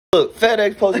Look,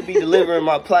 FedEx supposed to be delivering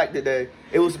my plaque today.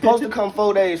 It was supposed to come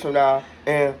 4 days from now,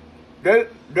 and they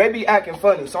be acting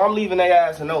funny, so I'm leaving their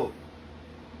ass a note.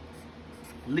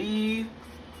 Leave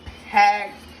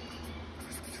packed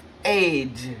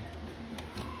age.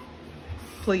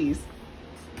 Please.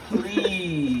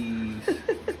 Please.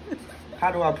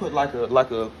 How do I put like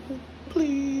a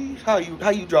please? How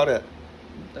you draw that?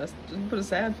 Just put a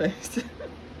sad face.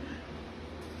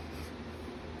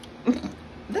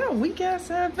 That weak ass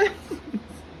sad face.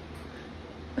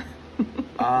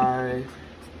 I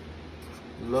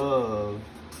love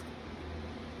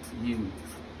you.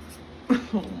 Oh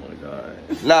my god.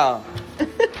 Now,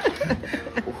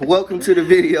 welcome to the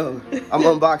video. I'm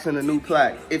unboxing a new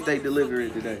plaque if they deliver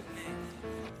it today.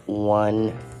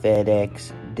 One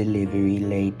FedEx delivery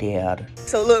later.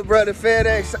 So look, brother,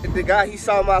 FedEx, the guy, he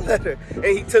saw my letter and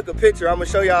he took a picture. I'm gonna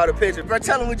show y'all the picture. Bro,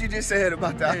 tell him what you just said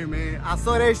about that. Hey man, I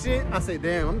saw that shit. I said,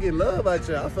 damn, I'm getting love out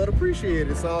you. I felt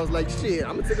appreciated. So I was like, shit,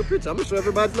 I'm gonna take a picture. I'm gonna show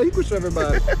everybody like you can show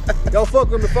everybody. Y'all fuck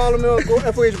with me, follow me on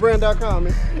FOHbrand.com,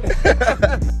 man.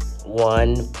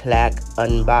 One plaque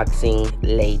unboxing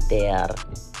later.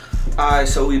 Alright,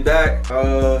 so we back.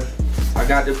 I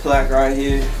got the plaque right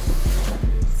here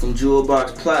from Jewel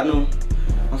Box Platinum.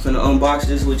 I'm finna unbox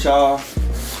this with y'all.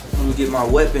 I'm gonna get my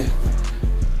weapon.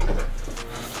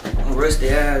 A rusty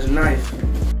ass knife.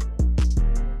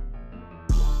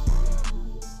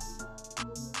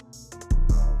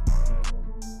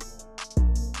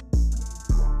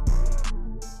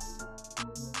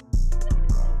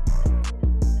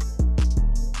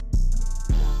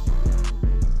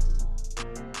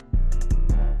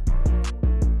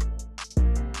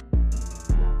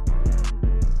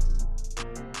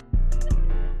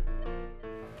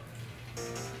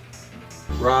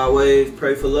 Rod Wave,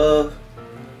 pray for love.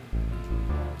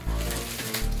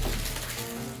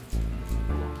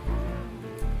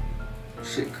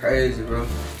 Shit crazy, bro.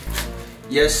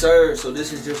 Yes, sir. So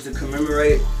this is just to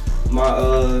commemorate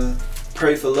my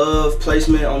Pray for Love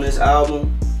placement on this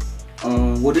album.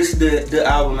 Well, this is the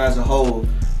album as a whole.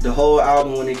 The whole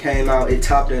album, when it came out, it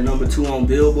topped at #2 on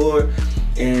Billboard.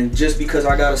 And just because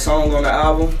I got a song on the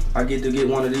album, I get to get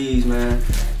one of these, man.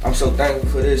 I'm so thankful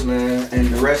for this, man. And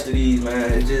the rest of these,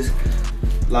 man, it just,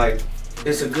 like,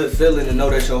 it's a good feeling to know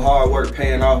that your hard work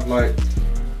paying off. Like,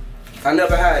 I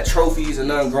never had trophies or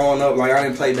nothing growing up. Like, I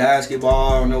didn't play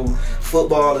basketball or no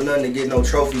football or nothing to get no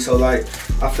trophy. So, like,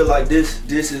 I feel like this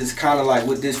is kind of like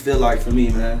what this feel like for me,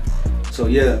 man. So,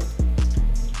 yeah.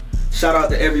 Shout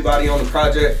out to everybody on the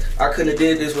project. I couldn't have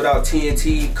did this without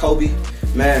TNT, Kobe.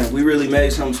 Man, we really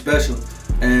made something special.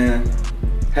 And,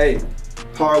 hey,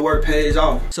 hard work pays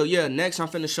off. So yeah, next I'm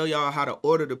finna show y'all how to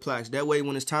order the plaques. That way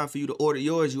when it's time for you to order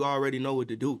yours, you already know what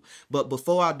to do. But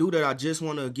before I do that, I just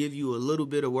want to give you a little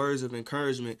bit of words of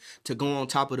encouragement to go on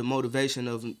top of the motivation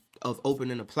of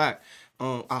opening a plaque.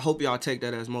 I hope y'all take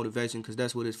that as motivation, because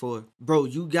that's what it's for. Bro,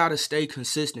 you gotta stay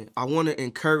consistent. I want to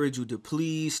encourage you to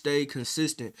please stay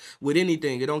consistent with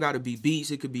anything. It don't gotta be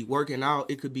beats. It could be working out.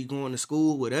 It could be going to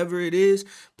school. Whatever it is,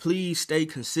 please stay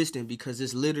consistent, because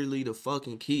it's literally the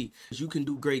fucking key. You can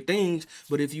do great things,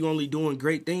 but if you only doing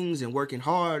great things and working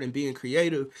hard and being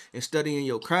creative and studying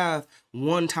your craft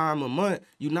one time a month,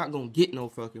 you're not gonna get no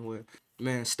fucking where.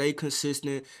 Man, stay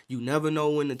consistent. You never know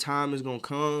when the time is going to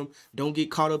come. Don't get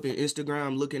caught up in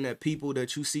Instagram looking at people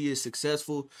that you see as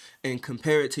successful and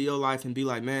compare it to your life and be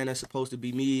like, man, that's supposed to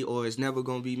be me, or it's never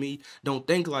going to be me. Don't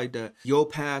think like that. Your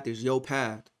path is your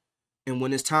path. And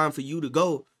when it's time for you to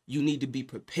go, you need to be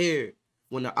prepared.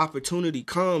 When the opportunity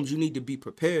comes, you need to be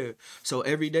prepared. So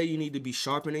every day you need to be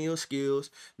sharpening your skills,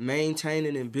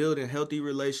 maintaining and building healthy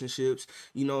relationships,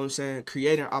 you know what I'm saying,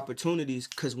 creating opportunities,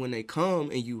 because when they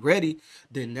come and you ready,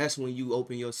 then that's when you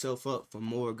open yourself up for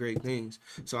more great things.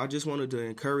 So I just wanted to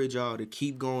encourage y'all to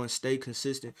keep going, stay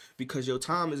consistent, because your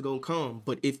time is going to come.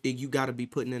 But if you got to be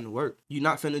putting in the work. You're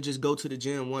not finna just go to the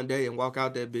gym one day and walk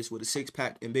out that bitch with a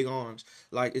six-pack and big arms.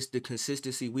 Like, it's the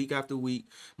consistency week after week,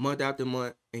 month after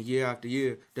month, and year after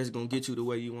year that's gonna get you the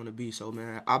way you want to be. So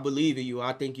man, I believe in you.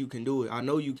 I think you can do it. I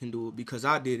know you can do it, because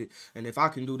I did it. And if I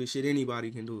can do this shit,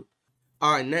 anybody can do it.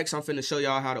 All right, next I'm finna show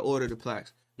y'all how to order the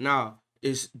plaques. Now,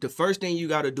 it's the first thing you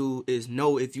gotta do is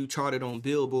know if you charted on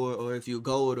Billboard, or if you're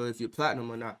gold, or if you're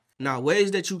platinum or not. Now,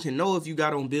 ways that you can know if you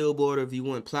got on Billboard or if you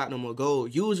went platinum or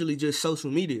gold, usually just social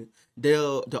media.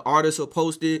 The artist will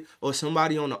post it, or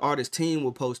somebody on the artist team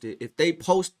will post it. If they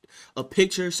post a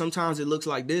picture, sometimes it looks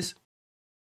like this.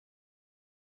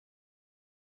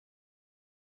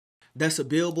 That's a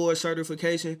Billboard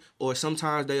certification, or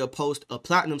sometimes they'll post a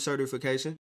platinum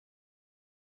certification.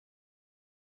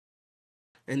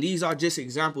 And these are just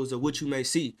examples of what you may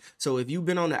see. So if you've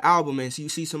been on the album and you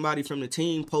see somebody from the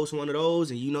team post one of those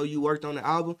and you know you worked on the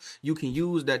album, you can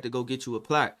use that to go get you a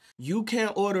plaque. You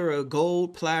can't order a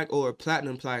gold plaque or a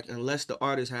platinum plaque unless the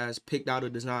artist has picked out a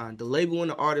design. The label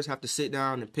and the artist have to sit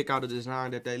down and pick out a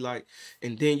design that they like,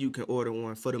 and then you can order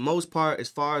one. For the most part, as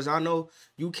far as I know,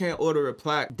 you can't order a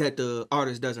plaque that the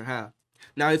artist doesn't have.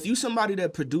 Now, if you somebody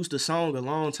that produced a song a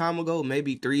long time ago,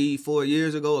 maybe 3-4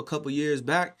 years ago, a couple years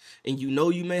back, and you know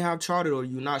you may have charted or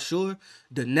you're not sure,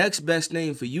 the next best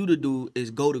thing for you to do is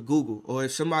go to Google. Or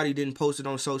if somebody didn't post it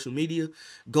on social media,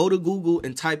 go to Google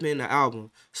and type in the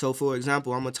album. So, for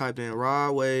example, I'm going to type in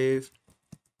Rod Wave,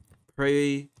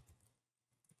 Pray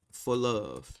for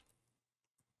Love.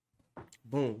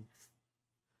 Boom.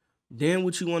 Then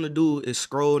what you want to do is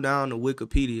scroll down to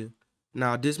Wikipedia.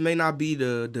 Now, this may not be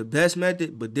the best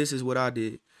method, but this is what I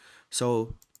did.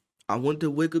 So, I went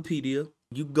to Wikipedia.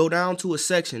 You go down to a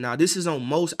section. Now, this is on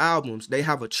most albums. They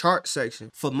have a chart section.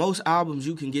 For most albums,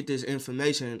 you can get this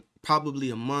information probably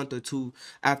a month or two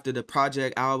after the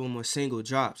project, album, or single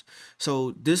drops.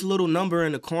 So, this little number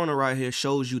in the corner right here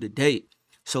shows you the date.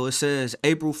 So, it says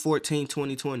April 14,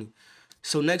 2020.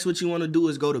 So next what you want to do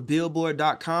is go to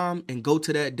Billboard.com and go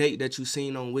to that date that you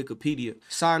seen on Wikipedia.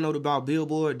 Side note about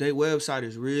Billboard, their website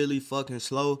is really fucking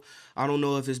slow. I don't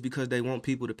know if it's because they want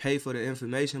people to pay for the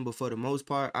information, but for the most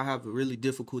part, I have a really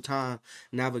difficult time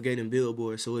navigating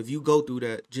Billboard. So if you go through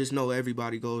that, just know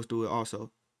everybody goes through it also.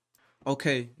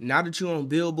 Okay, now that you're on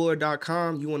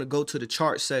Billboard.com, you want to go to the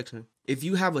chart section. If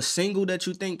you have a single that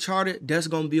you think charted, that's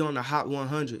going to be on the Hot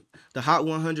 100. The Hot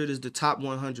 100 is the top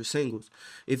 100 singles.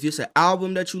 If it's an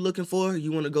album that you're looking for,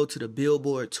 you want to go to the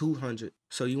Billboard 200.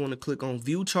 So you want to click on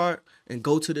View Chart and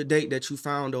go to the date that you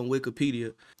found on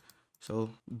Wikipedia. So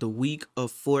the week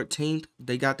of 14th,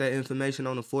 they got that information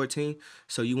on the 14th.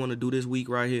 So you want to do this week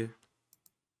right here.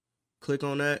 Click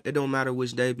on that. It don't matter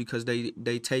which day because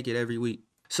they take it every week.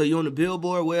 So you're on the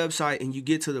Billboard website and you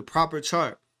get to the proper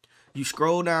chart. You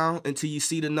scroll down until you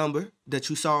see the number that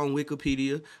you saw on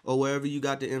Wikipedia or wherever you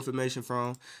got the information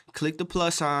from. Click the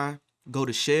plus sign, go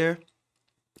to share,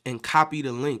 and copy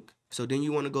the link. So then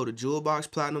you want to go to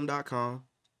jewelboxplatinum.com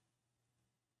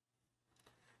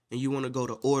and you want to go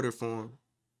to order form.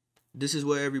 This is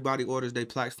where everybody orders their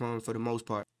plaques from for the most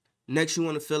part. Next, you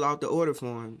want to fill out the order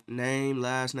form. Name,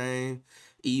 last name,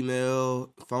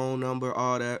 email, phone number,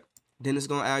 all that. Then it's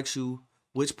going to ask you,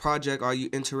 which project are you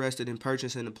interested in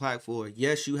purchasing the plaque for?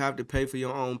 Yes, you have to pay for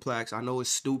your own plaques. I know it's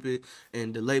stupid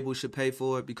and the label should pay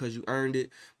for it because you earned it.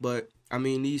 But, I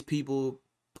mean, these people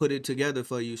put it together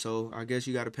for you. So, I guess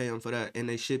you got to pay them for that. And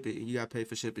they ship it. And you got to pay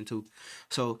for shipping too.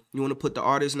 So, you want to put the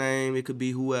artist name. It could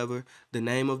be whoever. The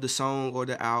name of the song or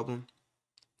the album.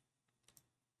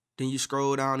 Then you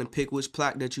scroll down and pick which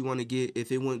plaque that you want to get.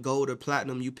 If it went gold or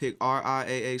platinum, you pick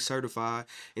RIAA certified.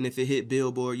 And if it hit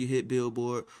Billboard, you hit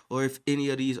Billboard. Or if any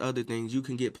of these other things, you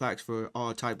can get plaques for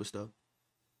all type of stuff.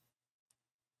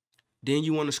 Then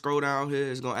you want to scroll down here.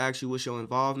 It's going to ask you what's your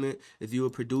involvement. If you're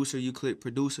a producer, you click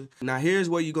producer. Now here's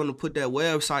where you're going to put that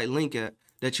website link at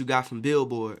that you got from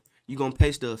Billboard. You're going to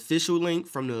paste the official link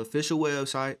from the official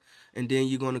website. And then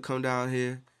you're going to come down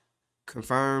here.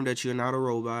 Confirm that you're not a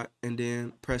robot, and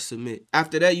then press submit.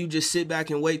 After that, you just sit back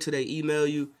and wait till they email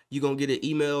you. You're going to get an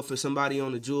email from somebody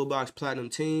on the Jewel Box Platinum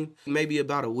team, maybe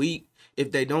about a week.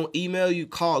 If they don't email you,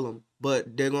 call them.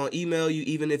 But they're going to email you.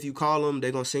 Even if you call them,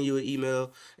 they're going to send you an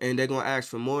email, and they're going to ask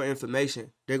for more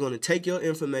information. They're going to take your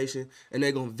information, and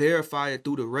they're going to verify it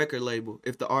through the record label.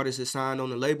 If the artist is signed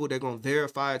on the label, they're going to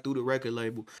verify it through the record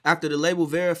label. After the label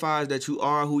verifies that you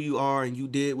are who you are and you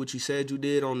did what you said you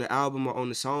did on the album or on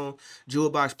the song,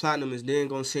 Jewel Box Platinum is then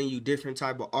going to send you different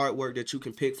type of artwork that you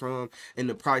can pick from and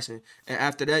the pricing. And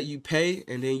after that, you pay,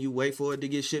 and then you wait for it to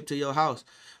get shipped to your house.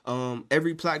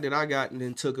 Every plaque that I got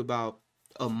then took about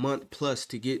a month plus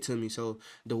to get to me, so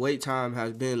the wait time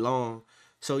has been long.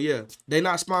 So yeah, they're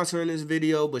not sponsoring this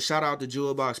video, but shout out to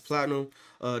Jewel Box Platinum.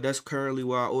 That's currently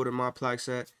where I order my plaques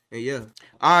at. And yeah,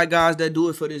 alright guys, that do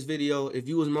it for this video. If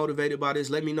you was motivated by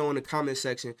this, let me know in the comment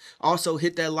section. Also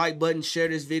hit that like button, share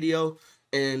this video,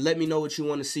 and let me know what you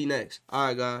want to see next.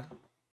 Alright guys.